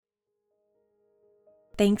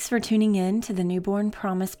Thanks for tuning in to the Newborn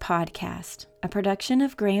Promise podcast, a production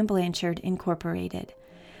of Graham Blanchard Incorporated.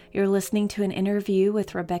 You're listening to an interview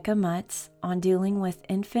with Rebecca Mutz on dealing with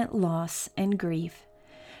infant loss and grief.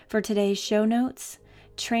 For today's show notes,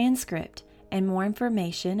 transcript, and more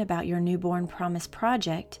information about your Newborn Promise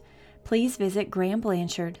project, please visit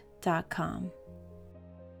grahamblanchard.com.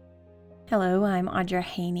 Hello, I'm Audra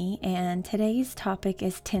Haney, and today's topic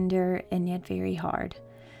is tender and yet very hard.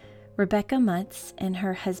 Rebecca Mutz and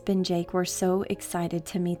her husband Jake were so excited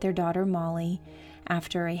to meet their daughter Molly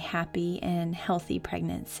after a happy and healthy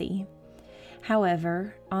pregnancy.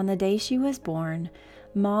 However, on the day she was born,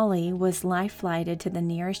 Molly was life-flighted to the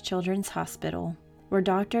nearest children's hospital, where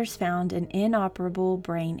doctors found an inoperable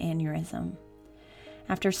brain aneurysm.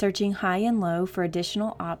 After searching high and low for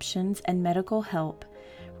additional options and medical help,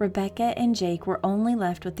 Rebecca and Jake were only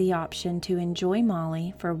left with the option to enjoy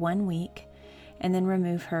Molly for 1 week and then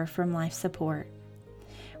remove her from life support.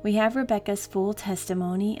 We have Rebecca's full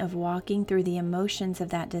testimony of walking through the emotions of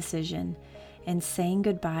that decision and saying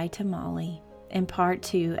goodbye to Molly in part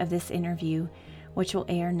 2 of this interview, which will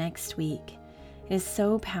air next week. It is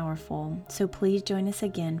so powerful, so please join us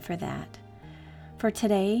again for that. For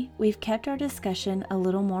today, we've kept our discussion a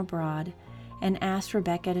little more broad and asked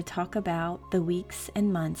Rebecca to talk about the weeks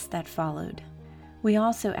and months that followed. We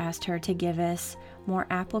also asked her to give us more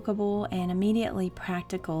applicable and immediately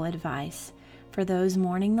practical advice for those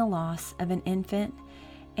mourning the loss of an infant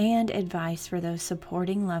and advice for those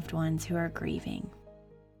supporting loved ones who are grieving.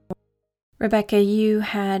 Rebecca, you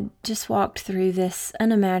had just walked through this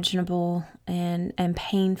unimaginable and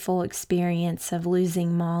painful experience of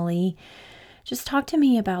losing Molly. Just talk to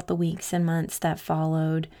me about the weeks and months that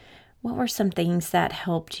followed. What were some things that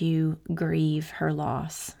helped you grieve her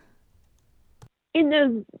loss?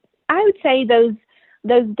 I would say those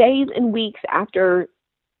days and weeks after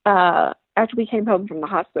we came home from the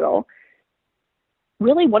hospital,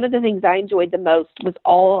 really one of the things I enjoyed the most was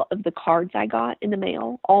all of the cards I got in the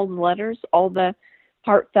mail, all the letters, all the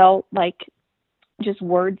heartfelt, just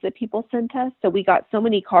words that people sent us. So we got so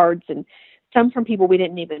many cards, and some from people we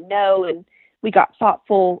didn't even know, and we got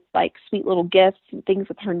thoughtful, sweet little gifts and things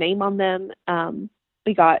with her name on them.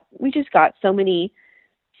 We just got so many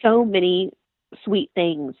sweet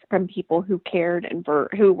things from people who cared and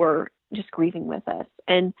who were just grieving with us.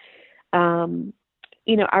 And I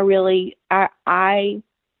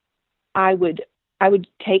would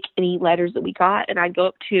take any letters that we got, and I'd go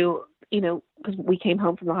up to, because we came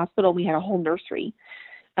home from the hospital, we had a whole nursery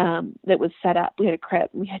that was set up. We had a crib,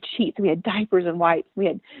 we had sheets, we had diapers and wipes, we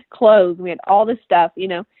had clothes, we had all this stuff,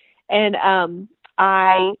 and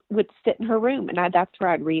I would sit in her room, and that's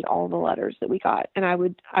where I'd read all the letters that we got. And I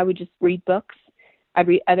would just read books. I'd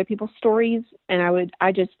read other people's stories, and I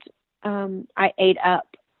ate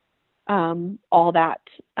up all that,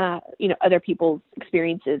 other people's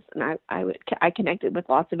experiences. And I connected with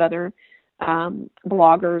lots of other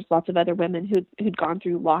bloggers, lots of other women who'd gone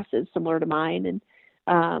through losses similar to mine,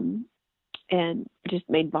 and just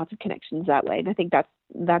made lots of connections that way. And I think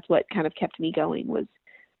that's what kind of kept me going was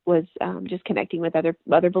just connecting with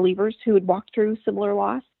other believers who had walked through similar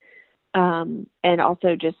loss, and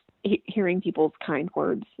also just hearing people's kind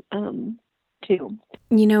words too.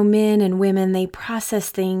 Men and women, they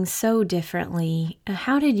process things so differently.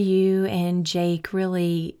 How did you and Jake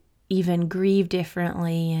really even grieve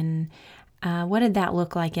differently, and what did that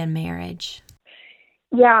look like in marriage?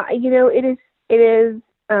 Yeah, it is. We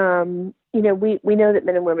know that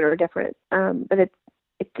men and women are different, but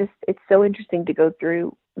it's so interesting to go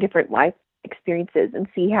through different life experiences and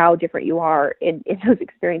see how different you are in those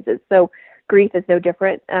experiences. So grief is no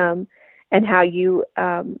different. And how we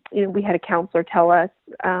had a counselor tell us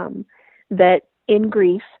that in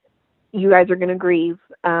grief, you guys are going to grieve.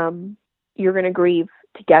 You're going to grieve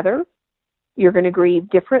together. You're going to grieve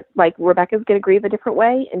different. Like Rebecca's going to grieve a different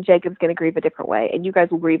way, and Jacob's going to grieve a different way, and you guys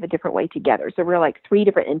will grieve a different way together. So we're like 3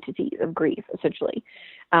 different entities of grief, essentially,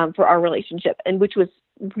 for our relationship, and which was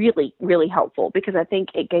really, really helpful, because I think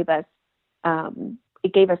it gave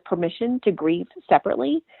us permission to grieve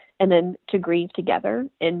separately and then to grieve together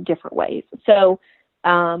in different ways. So,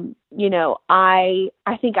 I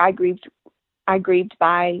think I grieved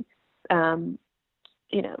by,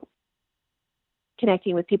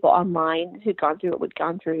 connecting with people online who'd gone through what we'd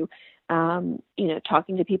gone through,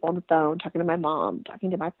 talking to people on the phone, talking to my mom,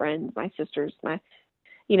 talking to my friends, my sisters, my,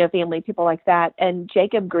 family, people like that. And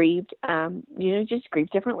Jacob grieved, just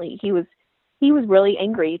grieved differently. He was really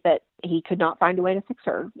angry that he could not find a way to fix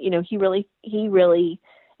her. He really,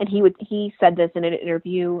 and he said this in an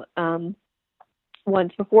interview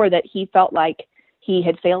once before, that he felt like he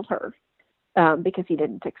had failed her, because he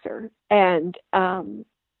didn't fix her. And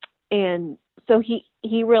so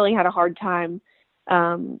he really had a hard time,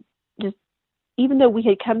 just even though we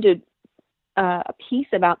had come to a peace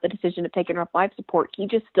about the decision of taking her off life support, he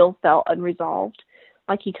just still felt unresolved,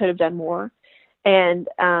 like he could have done more. And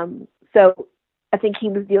so I think he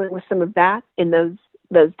was dealing with some of that in those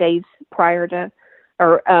days prior to,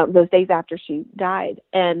 or those days after she died.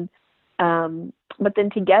 And but then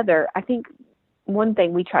together, I think one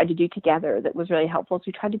thing we tried to do together that was really helpful is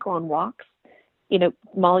we tried to go on walks.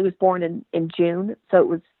 Molly was born in June, so it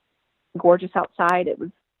was gorgeous outside. It was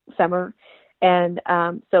summer. And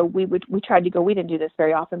so we tried to go, we didn't do this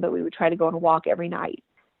very often, but we would try to go on a walk every night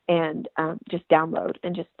and just download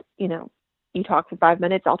and just, you talk for 5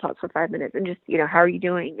 minutes, I'll talk for 5 minutes, and just, how are you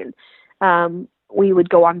doing? And we would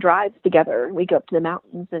go on drives together. We go up to the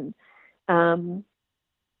mountains, and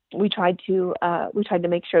we tried to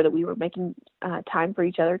make sure that we were making time for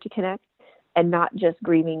each other to connect and not just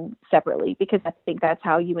grieving separately, because I think that's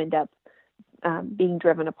how you end up being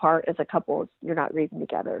driven apart as a couple. You're not grieving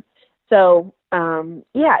together. So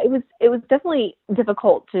it was definitely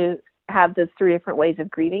difficult to have those three different ways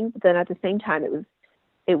of grieving. But then at the same time,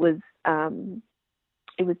 it was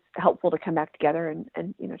helpful to come back together and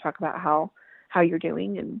talk about how you're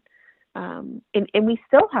doing, and we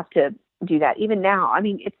still have to do that even now. I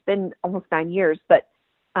mean, it's been almost 9 years, but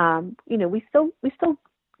we still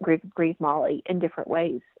grieve Molly in different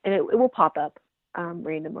ways, and it will pop up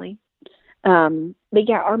randomly. But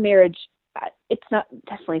yeah, our marriage, it's not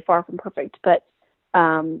definitely far from perfect, but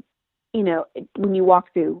when you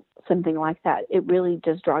walk through something like that, it really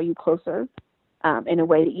does draw you closer in a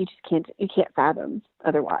way that you can't fathom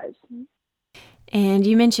otherwise. And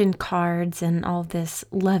you mentioned cards and all this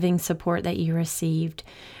loving support that you received,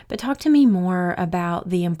 but talk to me more about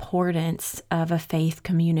the importance of a faith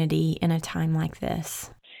community in a time like this.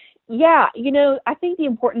 Yeah, I think the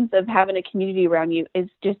importance of having a community around you is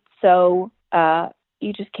just so,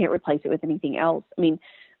 you just can't replace it with anything else. I mean,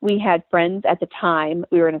 we had friends at the time.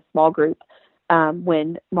 We were in a small group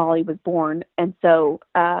when Molly was born. And so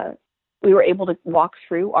we were able to walk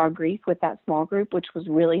through our grief with that small group, which was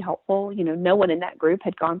really helpful. No one in that group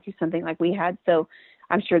had gone through something like we had. So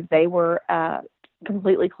I'm sure they were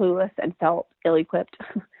completely clueless and felt ill-equipped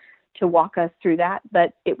to walk us through that.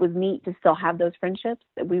 But it was neat to still have those friendships,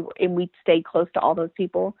 and we stayed close to all those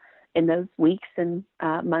people in those weeks and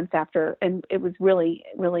months after. And it was really,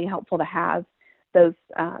 really helpful to have those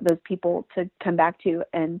people to come back to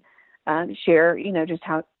and share, just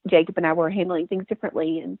how Jacob and I were handling things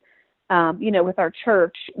differently. And, with our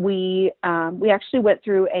church, we actually went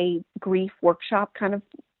through a grief workshop kind of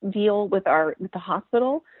deal with the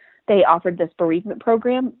hospital. They offered this bereavement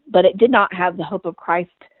program, but it did not have the hope of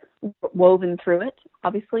Christ woven through it,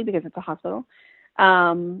 obviously, because it's a hospital.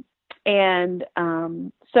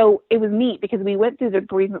 So it was neat because we went through the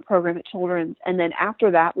bereavement program at Children's, and then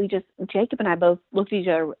after that, Jacob and I both looked at each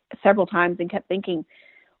other several times and kept thinking,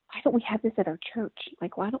 why don't we have this at our church?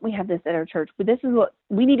 Like, why don't we have this at our church? But this is what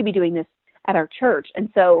we need to be doing, this at our church. And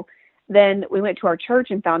so then we went to our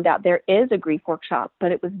church and found out there is a grief workshop,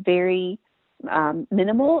 but it was very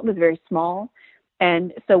minimal. It was very small.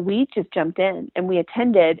 And so we just jumped in and we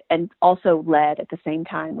attended and also led at the same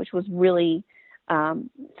time, which was really,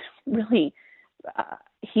 really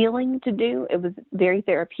healing to do. It was very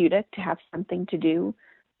therapeutic to have something to do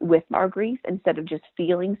with our grief instead of just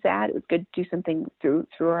feeling sad. It was good to do something through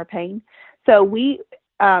our pain. So we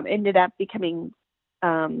ended up becoming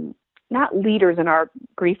not leaders in our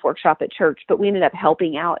grief workshop at church, but we ended up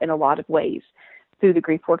helping out in a lot of ways through the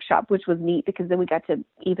grief workshop, which was neat because then we got to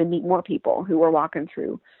even meet more people who were walking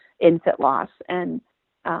through infant loss and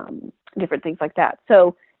different things like that.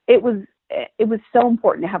 So it was so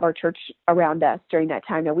important to have our church around us during that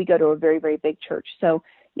time. Now we go to a very, very big church. So,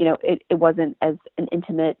 it wasn't as an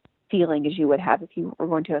intimate feeling as you would have if you were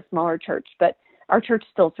going to a smaller church, but our church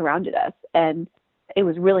still surrounded us. And it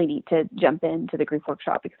was really neat to jump into the grief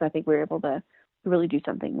workshop because I think we were able to really do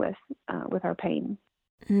something with our pain.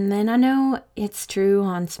 And I know it's true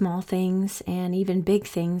on small things and even big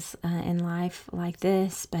things in life like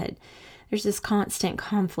this, but there's this constant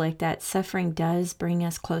conflict that suffering does bring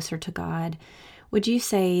us closer to God. Would you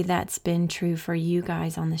say that's been true for you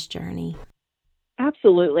guys on this journey?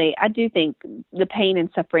 Absolutely. I do think the pain and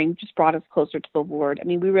suffering just brought us closer to the Lord. I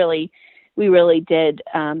mean, we really did.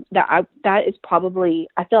 That is probably,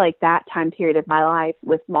 I feel like that time period of my life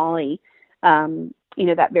with Molly,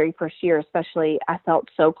 that very first year, especially, I felt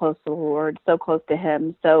so close to the Lord, so close to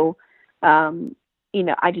Him. So, I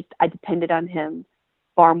depended on Him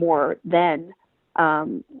far more than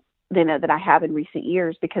that I have in recent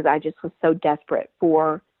years because I just was so desperate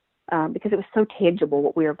for because it was so tangible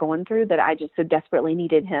what we were going through that I just so desperately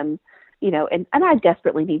needed him, and I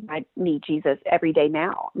desperately need Jesus every day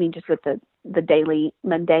now. I mean, just with the daily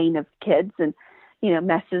mundane of kids and,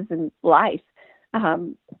 messes in life.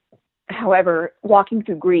 However, walking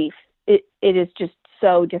through grief, it is just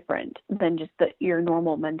so different than just your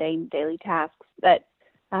normal mundane daily tasks that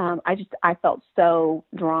I felt so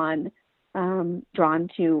drawn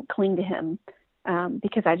to cling to him,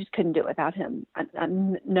 because I just couldn't do it without him.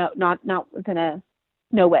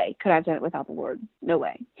 No way could I have done it without the Lord. No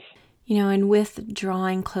way. And with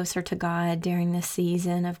drawing closer to God during this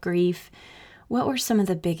season of grief, what were some of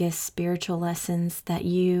the biggest spiritual lessons that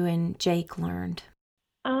you and Jake learned?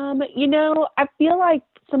 I feel like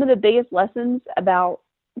some of the biggest lessons about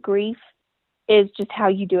grief is just how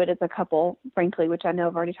you do it as a couple, frankly, which I know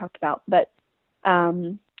I've already talked about. But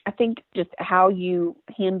I think just how you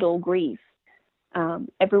handle grief.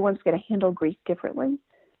 Everyone's going to handle grief differently.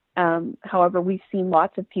 However, we've seen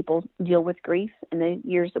lots of people deal with grief in the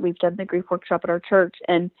years that we've done the grief workshop at our church,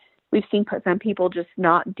 and we've seen some people just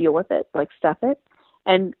not deal with it, like stuff it.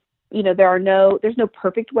 And there's no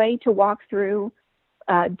perfect way to walk through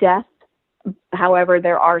death. However,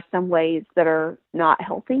 there are some ways that are not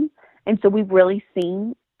healthy, and so we've really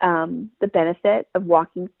seen the benefit of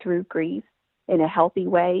walking through grief in a healthy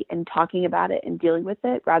way and talking about it and dealing with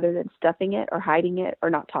it rather than stuffing it or hiding it or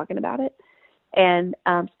not talking about it. And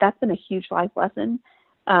that's been a huge life lesson.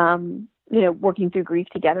 Working through grief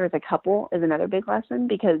together as a couple is another big lesson,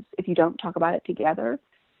 because if you don't talk about it together,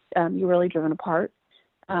 you're really driven apart.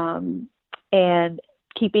 And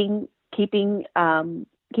keeping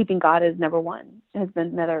God as number one has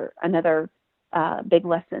been another big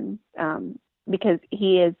lesson, because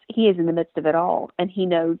he is in the midst of it all, and he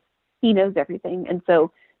knows everything. And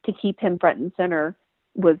so to keep him front and center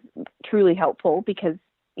was truly helpful, because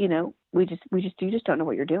we just don't know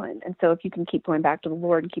what you're doing. And so if you can keep going back to the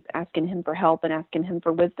Lord and keep asking him for help and asking him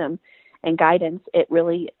for wisdom and guidance, it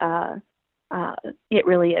really is.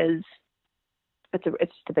 It's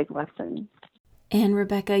just a big lesson. And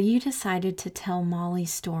Rebecca, you decided to tell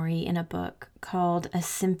Molly's story in a book called A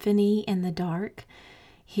Symphony in the Dark,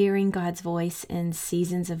 Hearing God's Voice in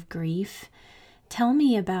Seasons of Grief. Tell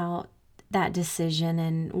me about that decision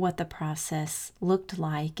and what the process looked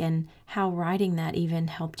like and how writing that even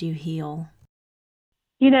helped you heal.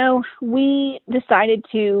 We decided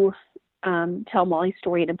to tell Molly's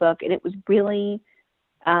story in a book, and it was really,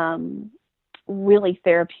 really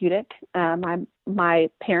therapeutic. My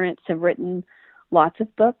parents have written lots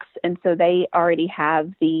of books, and so they already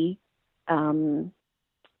have the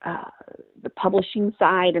publishing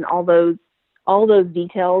side and all those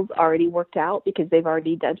details already worked out, because they've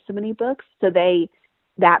already done so many books. So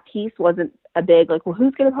that piece wasn't a big, like, well,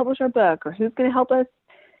 who's going to publish our book or who's going to help us,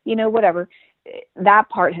 whatever. That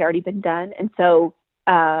part had already been done. And so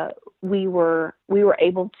we were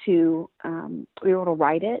able to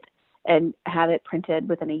write it and have it printed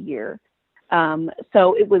within a year.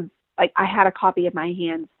 So it was like I had a copy in my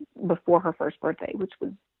hands before her first birthday, which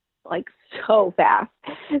was like so fast,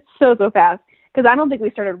 so fast. Because I don't think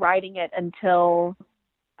we started writing it until,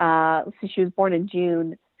 she was born in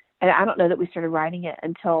June, and I don't know that we started writing it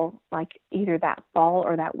until like either that fall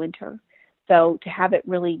or that winter. So to have it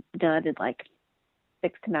really done in like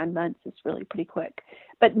 6 to 9 months is really pretty quick.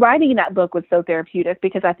 But writing that book was so therapeutic,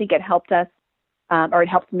 because I think it helped us, or it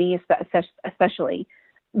helped me especially,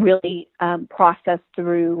 really process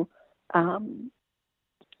through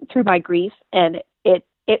my grief. And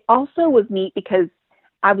it also was neat because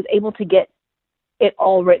I was able to get it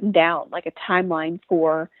all written down, like a timeline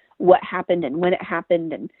for what happened and when it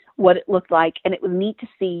happened and what it looked like. And it was neat to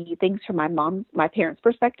see things from my parents'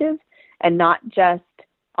 perspective and not just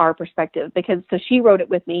our perspective, because so she wrote it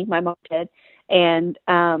with me, my mom did, and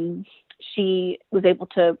she was able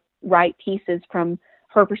to write pieces from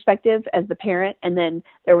her perspective as the parent, and then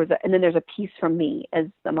there's a piece from me as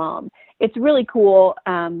the mom. It's really cool.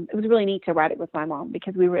 It was really neat to write it with my mom,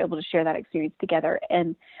 because we were able to share that experience together,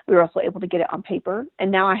 and we were also able to get it on paper.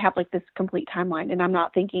 And now I have like this complete timeline, and I'm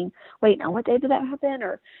not thinking, wait, now what day did that happen,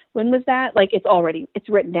 or when was that? Like it's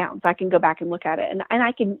written down, so I can go back and look at it, and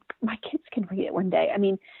my kids can read it one day. I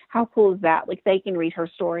mean, how cool is that? Like they can read her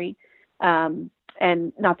story.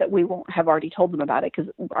 And not that we won't have already told them about it,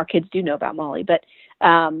 because our kids do know about Molly, but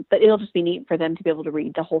it'll just be neat for them to be able to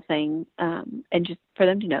read the whole thing, and just for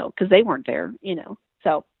them to know, because they weren't there,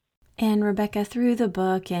 so. And Rebecca, through the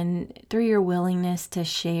book and through your willingness to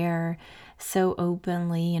share so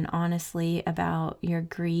openly and honestly about your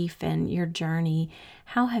grief and your journey,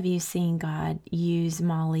 how have you seen God use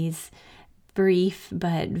Molly's brief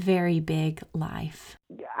but very big life.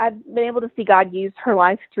 I've been able to see God use her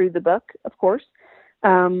life through the book, of course.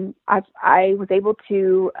 I was able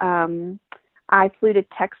to, I flew to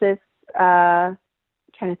Texas, trying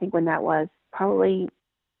to think when that was, probably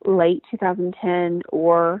late 2010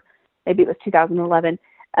 or maybe it was 2011.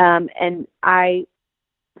 And I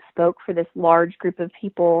spoke for this large group of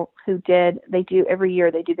people they do every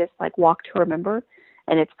year, they do this like walk to remember.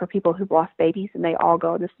 And it's for people who've lost babies, and they all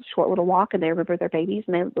go on this short little walk and they remember their babies,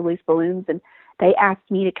 and they release balloons. And they asked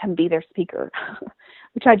me to come be their speaker,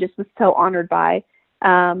 which I just was so honored by.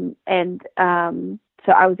 So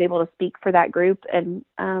I was able to speak for that group, and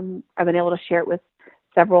I've been able to share it with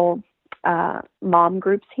several mom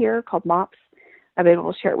groups here called MOPS. I've been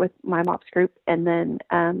able to share it with my MOPS group, and then,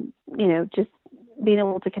 just being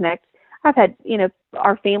able to connect. I've had,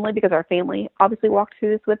 our family, because our family obviously walked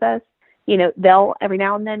through this with us, they'll every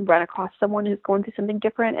now and then run across someone who's going through something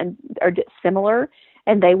different and or similar,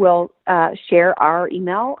 and they will share our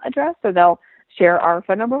email address, or they'll share our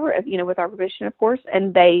phone number, with our permission, of course,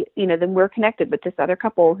 and they, then we're connected with this other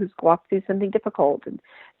couple who's walked through something difficult. And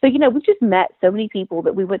so, we've just met so many people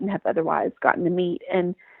that we wouldn't have otherwise gotten to meet,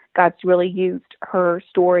 and God's really used her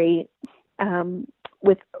story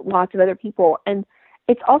with lots of other people. And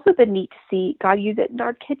it's also been neat to see God use it in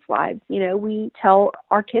our kids' lives. We tell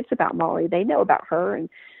our kids about Molly. They know about her, and,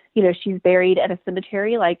 she's buried at a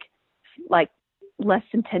cemetery like less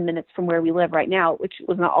than 10 minutes from where we live right now, which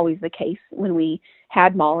was not always the case when we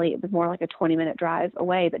had Molly. It was more like a 20-minute drive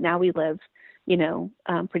away, but now we live,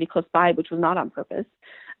 pretty close by, which was not on purpose.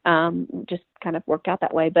 Just kind of worked out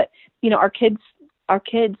that way. But, our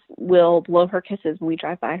kids will blow her kisses when we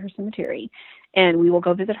drive by her cemetery, and we will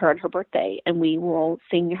go visit her on her birthday, and we will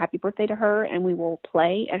sing happy birthday to her, and we will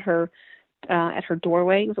play at her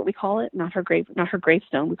doorway is what we call it. Not her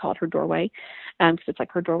gravestone. We call it her doorway. Cause it's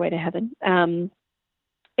like her doorway to heaven.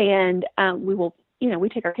 We will, we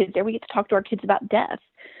take our kids there. We get to talk to our kids about death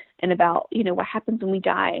and about, what happens when we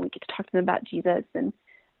die, and we get to talk to them about Jesus and,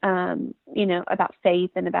 about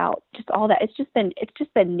faith and about just all that. It's just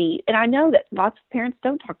been neat. And I know that lots of parents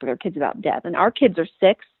don't talk to their kids about death, and our kids are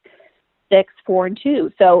 6, 4, and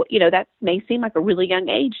 2. So, that may seem like a really young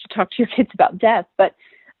age to talk to your kids about death, but,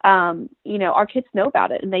 our kids know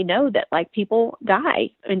about it, and they know that like people die,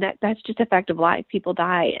 and that's just a fact of life. People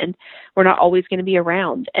die, and we're not always going to be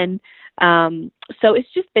around. And, so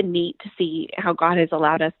it's just been neat to see how God has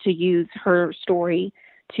allowed us to use her story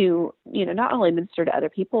to, not only minister to other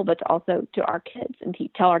people, but to also to our kids, and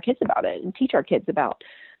tell our kids about it, and teach our kids about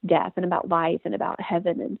death and about life and about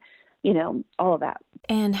heaven and, all of that.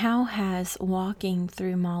 And how has walking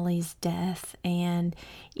through Molly's death and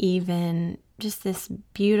even just this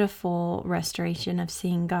beautiful restoration of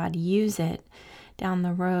seeing God use it down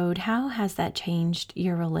the road, how has that changed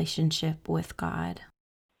your relationship with God?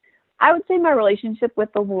 I would say my relationship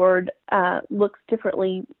with the Lord looks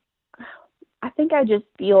differently. I think I don't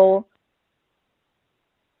feel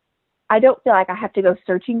like I have to go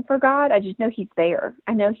searching for God. I just know He's there.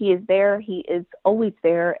 I know He is there. He is always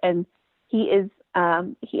there, and He is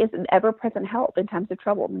an ever-present help in times of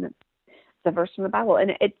trouble. And it's a verse from the Bible,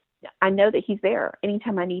 and I know that He's there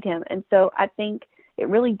anytime I need Him. And so I think it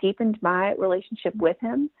really deepened my relationship with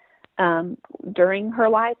Him during her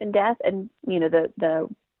life and death, and the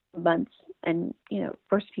months and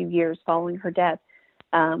first few years following her death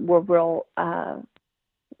were real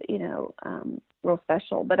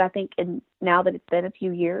special. But I think now that it's been a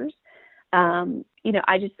few years,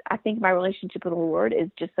 I think my relationship with the Lord is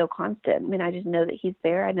just so constant. I mean, I just know that He's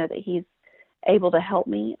there. I know that He's able to help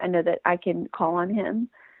me. I know that I can call on Him.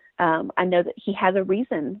 I know that He has a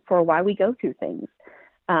reason for why we go through things.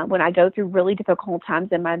 When I go through really difficult times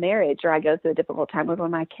in my marriage, or I go through a difficult time with one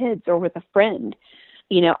of my kids or with a friend,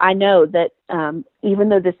 I know that even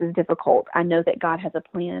though this is difficult, I know that God has a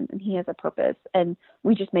plan and He has a purpose, and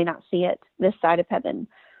we just may not see it this side of heaven.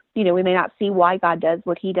 We may not see why God does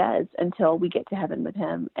what He does until we get to heaven with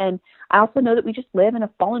Him. And I also know that we just live in a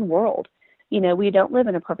fallen world. We don't live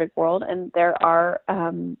in a perfect world, and there are,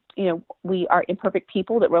 we are imperfect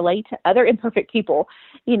people that relate to other imperfect people,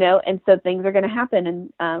 and so things are going to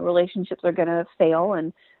happen, and relationships are going to fail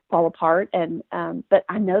and fall apart. And, but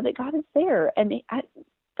I know that God is there, and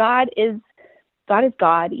God is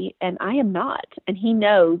God, and I am not, and He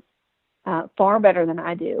knows far better than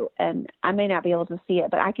I do. And I may not be able to see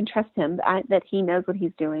it, but I can trust Him that He knows what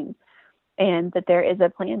He's doing, and that there is a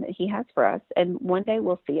plan that He has for us. And one day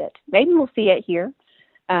we'll see it. Maybe we'll see it here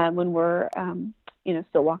when we're,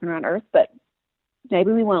 still walking around earth, but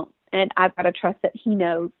maybe we won't. And I've got to trust that He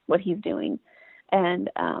knows what He's doing. And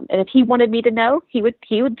if He wanted me to know, He would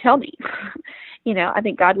tell me. I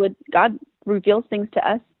think God reveals things to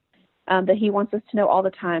us that he wants us to know all the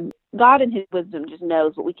time. God in his wisdom just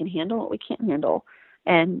knows what we can handle and what we can't handle.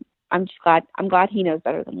 And I'm glad he knows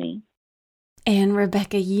better than me. And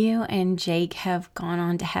Rebecca, you and Jake have gone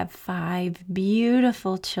on to have 5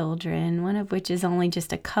 beautiful children, one of which is only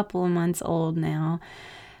just a couple of months old now.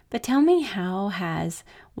 But tell me, how has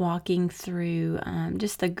walking through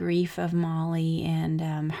just the grief of Molly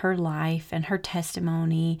and her life and her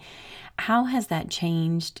testimony, how has that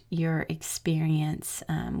changed your experience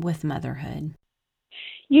with motherhood?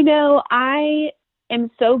 I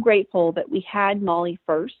am so grateful that we had Molly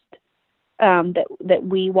first, that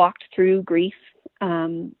we walked through grief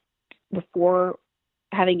before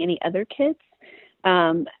having any other kids.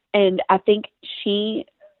 And I think she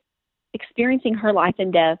experiencing her life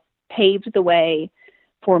and death paved the way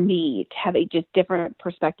for me to have a just different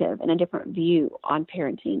perspective and a different view on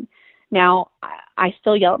parenting. Now, I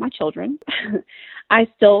still yell at my children. I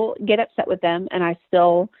still get upset with them, and I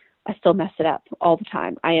still mess it up all the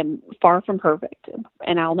time. I am far from perfect,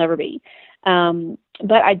 and I'll never be.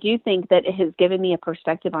 But I do think that it has given me a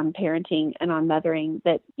perspective on parenting and on mothering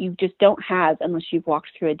that you just don't have unless you've walked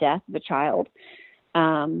through a death of a child.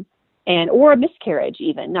 Or a miscarriage,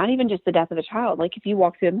 even not even just the death of a child. Like if you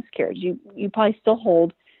walk through a miscarriage, you probably still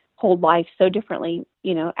hold life so differently,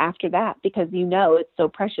 after that, because it's so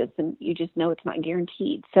precious and you just know it's not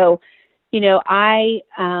guaranteed. So, I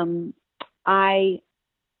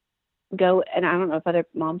go, and I don't know if other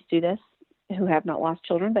moms do this who have not lost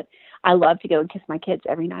children, but I love to go and kiss my kids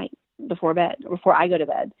every night before I go to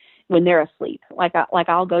bed when they're asleep.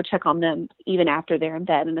 I'll go check on them even after they're in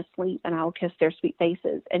bed and asleep, and I'll kiss their sweet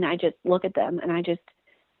faces. And I just look at them, and I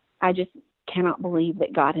just cannot believe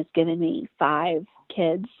that God has given me 5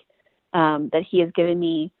 kids, that he has given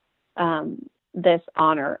me this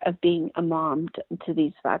honor of being a mom to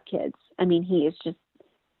these 5 kids. I mean, he is just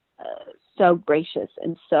so gracious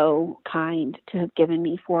and so kind to have given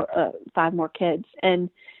me 5 more kids. And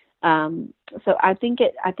so I think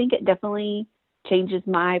it definitely changes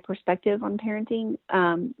my perspective on parenting.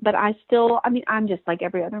 But I'm just like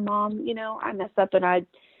every other mom, I mess up and I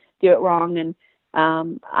do it wrong. And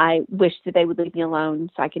I wish that they would leave me alone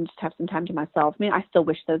so I can just have some time to myself. I mean, I still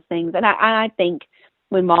wish those things. And I think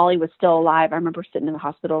when Molly was still alive, I remember sitting in the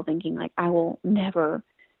hospital thinking, like, I will never,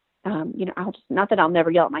 not that I'll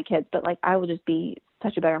never yell at my kids, but like, I will just be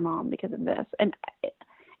such a better mom because of this. And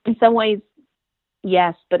in some ways,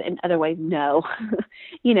 yes, but in other ways, no,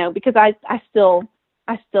 because I still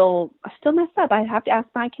mess up. I have to ask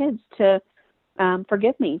my kids to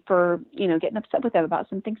forgive me for, getting upset with them about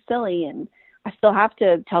something silly. And I still have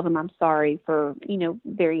to tell them I'm sorry for,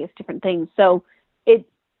 various different things. So it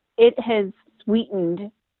has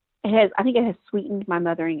sweetened, I think it has sweetened my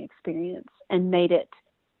mothering experience and made it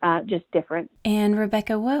just different. And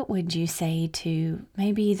Rebecca, what would you say to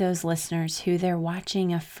maybe those listeners who they're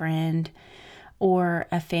watching a friend or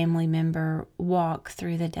a family member walk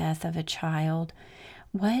through the death of a child?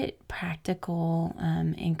 What practical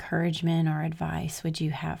encouragement or advice would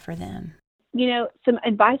you have for them? Some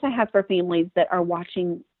advice I have for families that are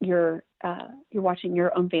watching you're watching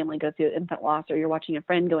your own family go through infant loss, or you're watching a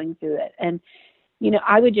friend going through it. And,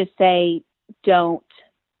 I would just say, don't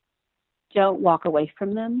walk away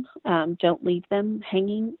from them. Don't leave them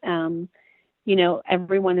hanging.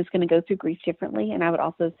 Everyone is going to go through grief differently. And I would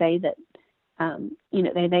also say that,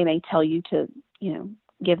 they may tell you to,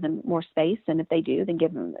 give them more space. And if they do, then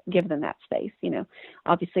give them that space,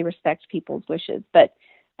 obviously respect people's wishes. But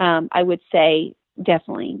I would say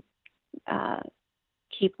definitely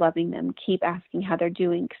keep loving them, keep asking how they're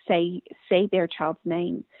doing, say their child's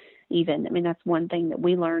name even. I mean, that's one thing that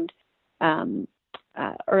we learned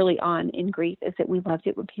early on in grief, is that we loved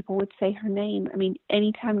it when people would say her name. I mean,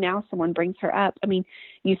 anytime now someone brings her up, I mean,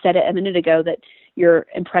 you said it a minute ago that you're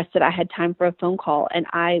impressed that I had time for a phone call, and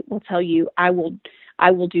I will tell you, I will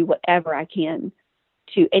do whatever I can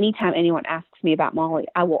to, anytime anyone asks me about Molly,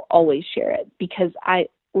 I will always share it, because I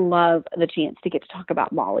love the chance to get to talk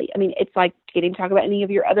about Molly. I mean, it's like getting to talk about any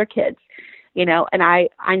of your other kids, and I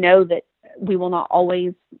know that we will not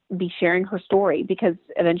always be sharing her story, because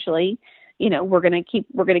eventually, we're going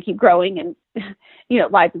to keep growing, and,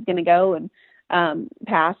 life is going to go and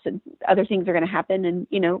pass, and other things are going to happen. And,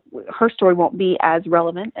 her story won't be as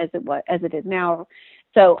relevant as it is now.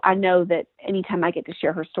 So I know that anytime I get to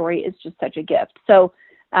share her story is just such a gift. So,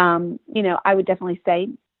 I would definitely say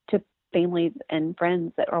to families and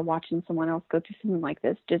friends that are watching someone else go through something like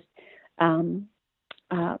this, just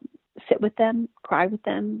sit with them, cry with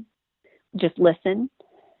them, just listen.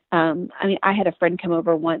 I had a friend come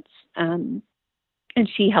over once, and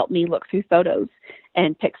she helped me look through photos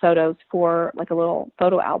and pick photos for like a little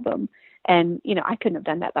photo album. And, I couldn't have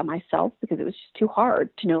done that by myself because it was just too hard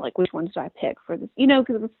to know, like, which ones do I pick for this,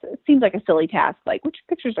 because it seems like a silly task, like, which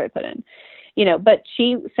pictures do I put in, but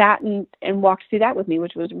she sat and walked through that with me,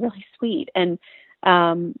 which was really sweet. And,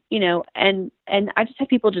 and I just had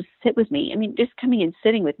people just sit with me. I mean, just coming and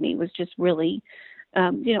sitting with me was just really,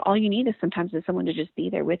 all you need is sometimes is someone to just be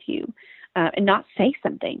there with you, and not say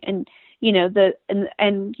something. And,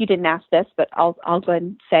 and you didn't ask this, but I'll go ahead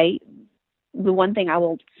and say the one thing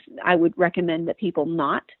I would recommend that people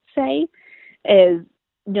not say is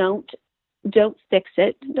don't fix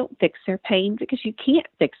it. Don't fix their pain, because you can't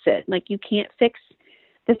fix it. Like, you can't fix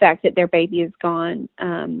the fact that their baby is gone.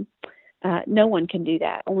 No one can do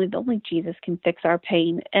that. Only Jesus can fix our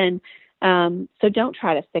pain. And so don't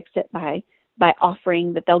try to fix it by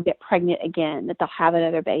offering that they'll get pregnant again, that they'll have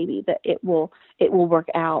another baby, that it will work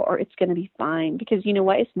out, or it's going to be fine, because you know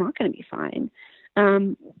what? It's not going to be fine.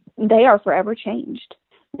 They are forever changed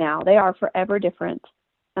now. They are forever different.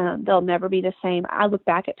 They'll never be the same. I look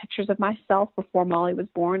back at pictures of myself before Molly was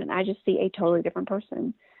born, and I just see a totally different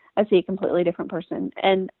person. I see a completely different person,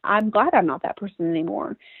 and I'm glad I'm not that person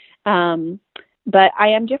anymore. But I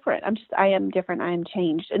am different. I am different. I am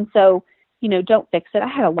changed. And so, don't fix it. I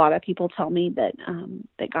had a lot of people tell me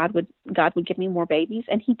that God would give me more babies,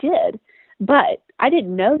 and He did. But I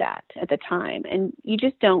didn't know that at the time. And you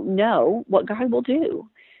just don't know what God will do.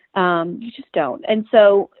 You just don't. And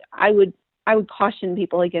so I would caution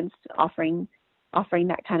people against offering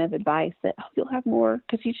that kind of advice that, oh, you'll have more,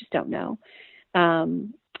 because you just don't know.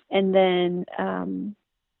 And then, I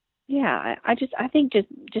think just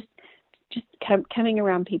coming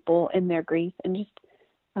around people in their grief, and just,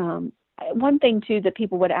 one thing too that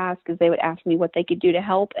people would ask is they would ask me what they could do to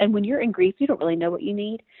help. And when you're in grief, you don't really know what you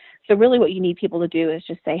need. So really what you need people to do is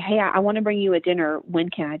just say, hey, I want to bring you a dinner. When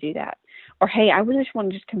can I do that? Or, hey, I really just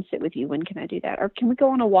want to just come sit with you. When can I do that? Or can we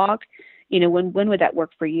go on a walk? When would that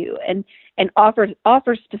work for you? And offer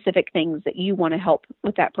specific things that you want to help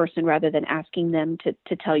with that person, rather than asking them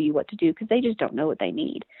to tell you what to do, because they just don't know what they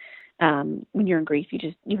need. When you're in grief,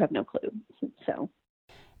 you have no clue. So.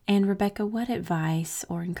 And Rebecca, what advice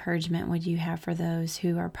or encouragement would you have for those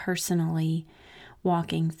who are personally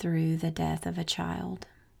walking through the death of a child?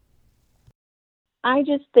 I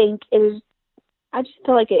just feel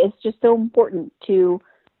like it's just so important to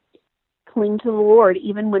cling to the Lord,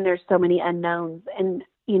 even when there's so many unknowns. And,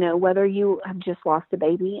 whether you have just lost a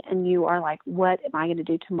baby and you are like, what am I going to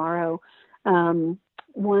do tomorrow? One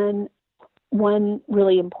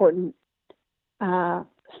really important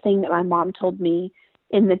thing that my mom told me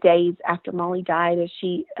in the days after Molly died is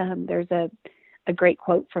there's a great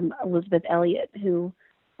quote from Elizabeth Elliot, who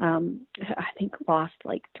I think lost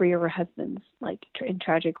like 3 of her husbands, like in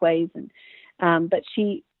tragic ways. And but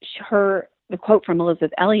the quote from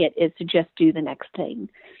Elizabeth Elliot is to just do the next thing.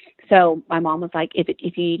 So my mom was like, if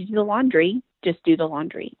you need to do the laundry, just do the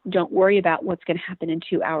laundry. Don't worry about what's going to happen in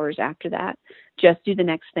 2 hours after that. Just do the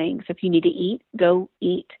next thing. So if you need to eat, go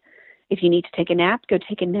eat. If you need to take a nap, go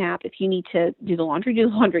take a nap. If you need to do the laundry, do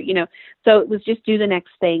the laundry, So it was just do the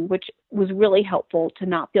next thing, which was really helpful to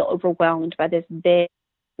not feel overwhelmed by this big,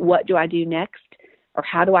 what do I do next? Or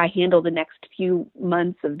how do I handle the next few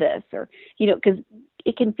months of this? Or, because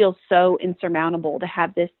it can feel so insurmountable to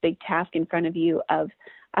have this big task in front of you of,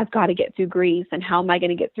 I've got to get through grief, and how am I going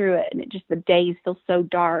to get through it? And the days feel so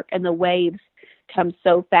dark, and the waves come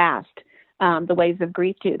so fast. The waves of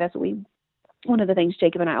grief too. That's what one of the things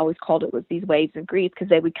Jacob and I always called it was these waves of grief, because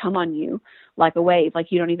they would come on you like a wave,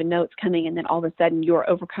 like you don't even know it's coming. And then all of a sudden you're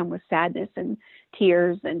overcome with sadness and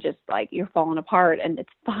tears, and just like you're falling apart. And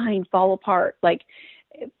it's fine, fall apart. Like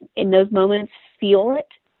in those moments, feel it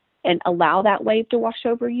and allow that wave to wash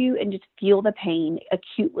over you, and just feel the pain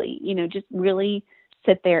acutely, just really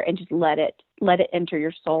sit there and just let it enter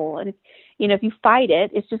your soul. And if you fight it,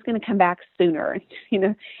 it's just going to come back sooner.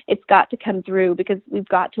 It's got to come through, because we've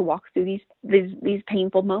got to walk through these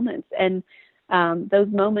painful moments. And those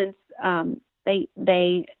moments,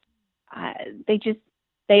 they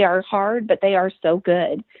are hard, but they are so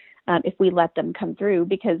good if we let them come through,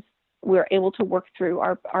 because we're able to work through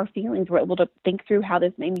our feelings. We're able to think through how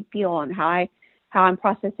this made me feel, and how I'm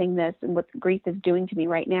processing this, and what grief is doing to me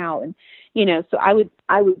right now. And, so I would,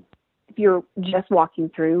 if you're just walking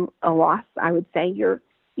through a loss, I would say if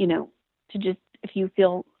you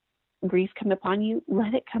feel grief come upon you,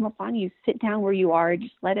 let it come upon you. Sit down where you are,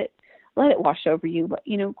 just let it wash over you.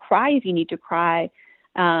 Cry if you need to cry.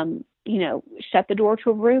 Shut the door to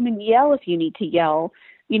a room and yell if you need to yell.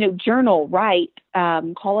 Journal, write,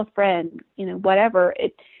 call a friend. Whatever.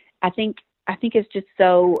 I think it's just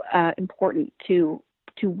so important to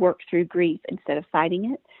work through grief instead of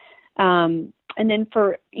fighting it. and then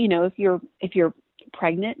for, if you're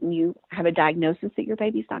pregnant and you have a diagnosis that your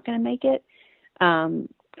baby's not going to make it,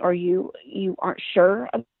 or you aren't sure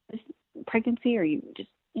of this pregnancy, or you just,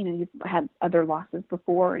 you've had other losses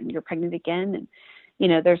before and you're pregnant again. And,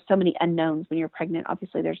 there's so many unknowns when you're pregnant.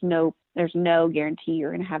 Obviously there's no guarantee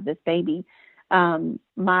you're going to have this baby.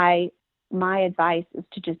 My advice is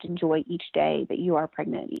to just enjoy each day that you are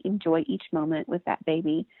pregnant, enjoy each moment with that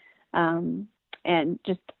baby. And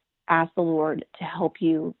just ask the Lord to help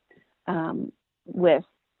you, with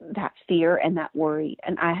that fear and that worry.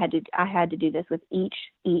 And I had to do this with each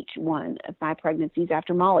one of my pregnancies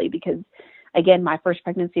after Molly, because again, my first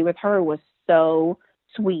pregnancy with her was so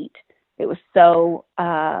sweet. It was so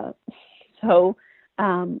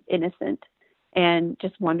innocent and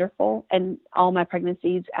just wonderful. And all my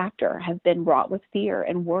pregnancies after have been wrought with fear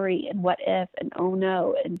and worry and what if and oh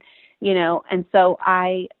no. And, and so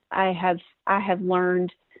I have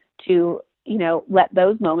learned to, let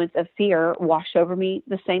those moments of fear wash over me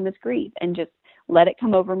the same as grief, and just let it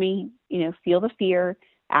come over me, feel the fear,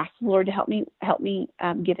 ask the Lord to help me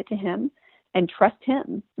give it to him, and trust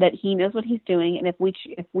him that he knows what he's doing. And if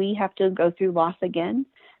we have to go through loss again,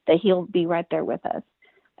 that he'll be right there with us.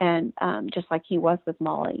 And just like he was with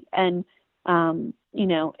Molly. And,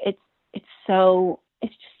 it's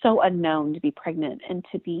just so unknown to be pregnant and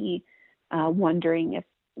to be wondering if,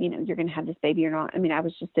 you're going to have this baby or not. I mean, I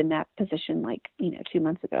was just in that position 2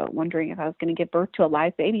 months ago, wondering if I was going to give birth to a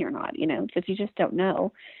live baby or not, because you just don't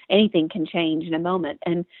know. Anything can change in a moment.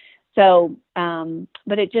 And so,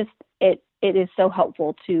 but it is so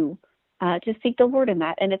helpful to seek the Lord in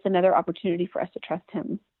that. And it's another opportunity for us to trust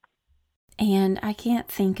him. And I can't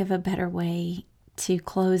think of a better way to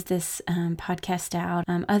close this podcast out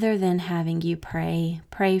other than having you pray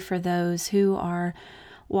for those who are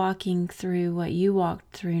walking through what you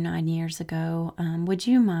walked through 9 years ago. Would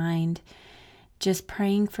you mind just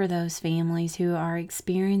praying for those families who are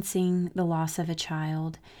experiencing the loss of a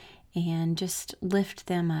child, and just lift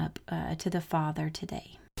them up to the Father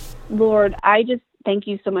today? Lord, I just thank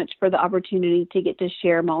you so much for the opportunity to get to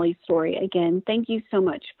share Molly's story again. Thank you so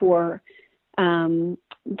much for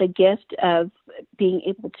the gift of being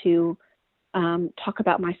able to talk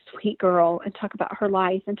about my sweet girl, and talk about her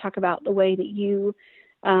life, and talk about the way that you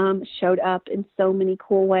showed up in so many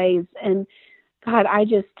cool ways. And God, I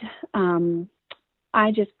just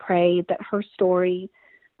pray that her story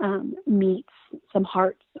meets some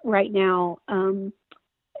hearts right now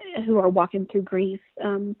who are walking through grief.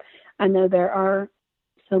 I know there are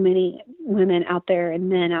so many women out there and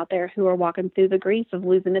men out there who are walking through the grief of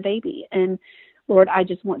losing a baby. And Lord, I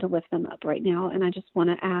just want to lift them up right now. And I just want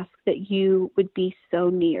to ask that you would be so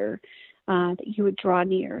near, that you would draw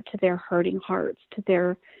near to their hurting hearts, to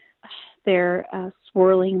their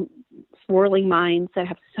swirling minds that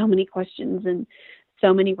have so many questions and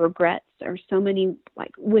so many regrets, or so many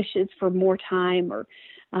wishes for more time, or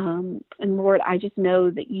and Lord, I just know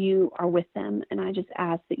that you are with them, and I just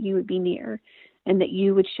ask that you would be near, and that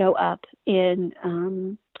you would show up in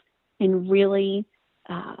really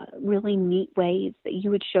neat ways, that you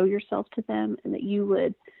would show yourself to them, and that you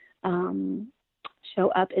would show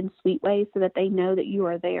up in sweet ways, so that they know that you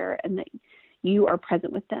are there, and that you are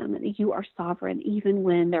present with them, and that you are sovereign, even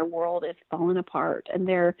when their world is falling apart, and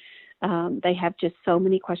they have just so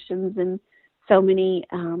many questions and so many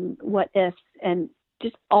what ifs, and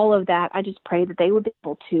just all of that. I just pray that they would be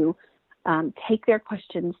able to take their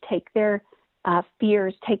questions, take their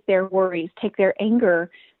fears, take their worries, take their anger,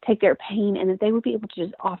 take their pain, and that they would be able to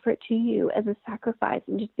just offer it to you as a sacrifice,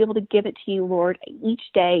 and just be able to give it to you, Lord, each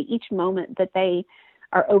day, each moment that they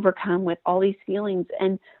are overcome with all these feelings,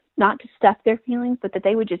 and not to stuff their feelings, but that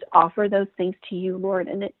they would just offer those things to you, Lord,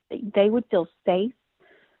 and that they would feel safe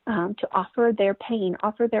to offer their pain,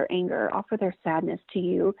 offer their anger, offer their sadness to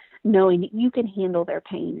you, knowing that you can handle their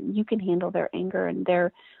pain, and you can handle their anger and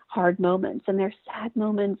their hard moments and their sad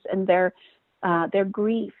moments and their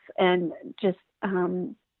grief, and just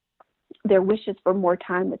their wishes for more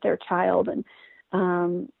time with their child. And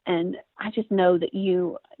I just know that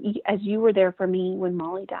you, as you were there for me when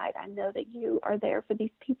Molly died, I know that you are there for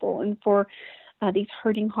these people and for these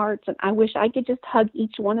hurting hearts. And I wish I could just hug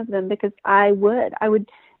each one of them, because I would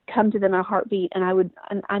come to them in a heartbeat, and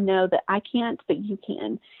I know that I can't, but you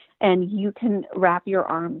can, and you can wrap your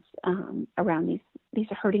arms around these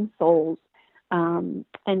hurting souls, and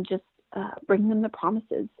just bring them the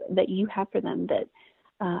promises that you have for them,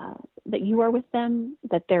 that you are with them,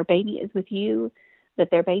 that their baby is with you, that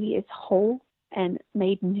their baby is whole and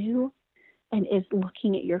made new, and is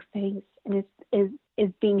looking at your face, and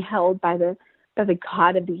is being held by the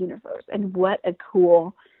God of the universe. And what a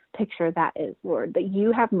cool picture that is, Lord, that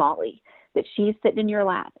you have Molly, that she's sitting in your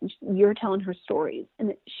lap and you're telling her stories, and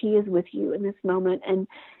that she is with you in this moment. And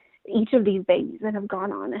each of these babies that have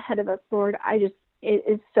gone on ahead of us, Lord, it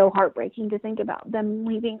is so heartbreaking to think about them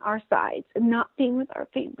leaving our sides and not being with our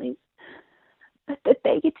families, but that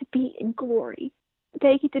they get to be in glory.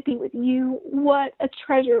 They get to be with you. What a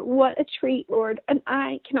treasure, what a treat, Lord. And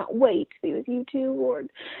I cannot wait to be with you too, Lord.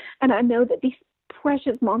 And I know that these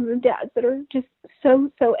precious moms and dads that are just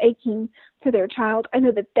so aching for their child, I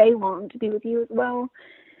know that they long to be with you as well.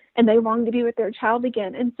 And they long to be with their child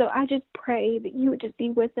again. And so I just pray that you would just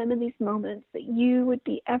be with them in these moments, that you would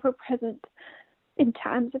be ever present in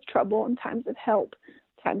times of trouble, in times of help,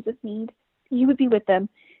 times of need. You would be with them.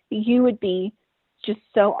 You would be just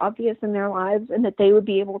so obvious in their lives, and that they would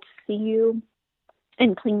be able to see you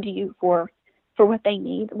and cling to you for what they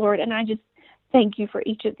need, Lord. And I just thank you for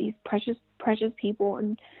each of these precious people,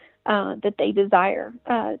 and that they desire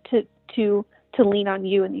to lean on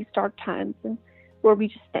you in these dark times. And Lord, we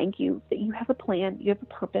just thank you that you have a plan, you have a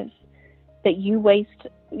purpose, that you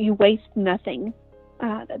waste nothing,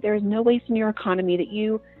 that there is no waste in your economy, that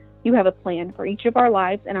you have a plan for each of our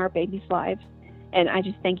lives and our babies' lives. And I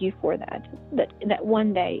just thank you for that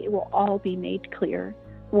one day it will all be made clear.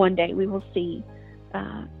 One day we will see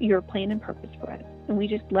your plan and purpose for us. And we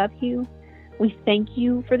just love you. We thank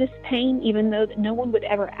you for this pain, even though that no one would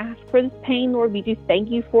ever ask for this pain, Lord. We do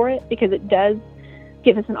thank you for it, because it does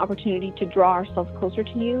give us an opportunity to draw ourselves closer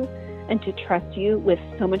to you and to trust you with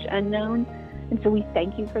so much unknown. And so we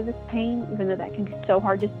thank you for this pain, even though that can be so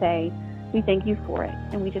hard to say. We thank you for it.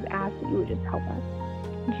 And we just ask that you would just help us.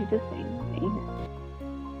 In Jesus' name, amen.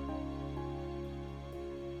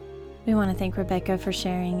 We want to thank Rebecca for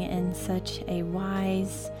sharing in such a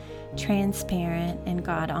wise, transparent, and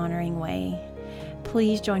God-honoring way.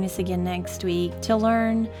 Please join us again next week to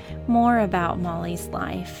learn more about Molly's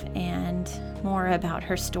life and more about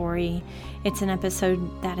her story. It's an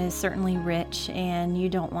episode that is certainly rich, and you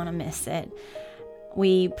don't want to miss it.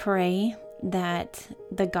 We pray that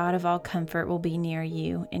the God of all comfort will be near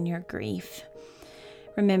you in your grief.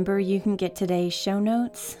 Remember, you can get today's show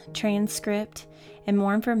notes, transcript, and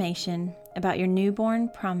more information about your Newborn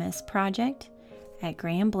Promise Project at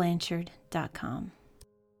grahamblanchard.com.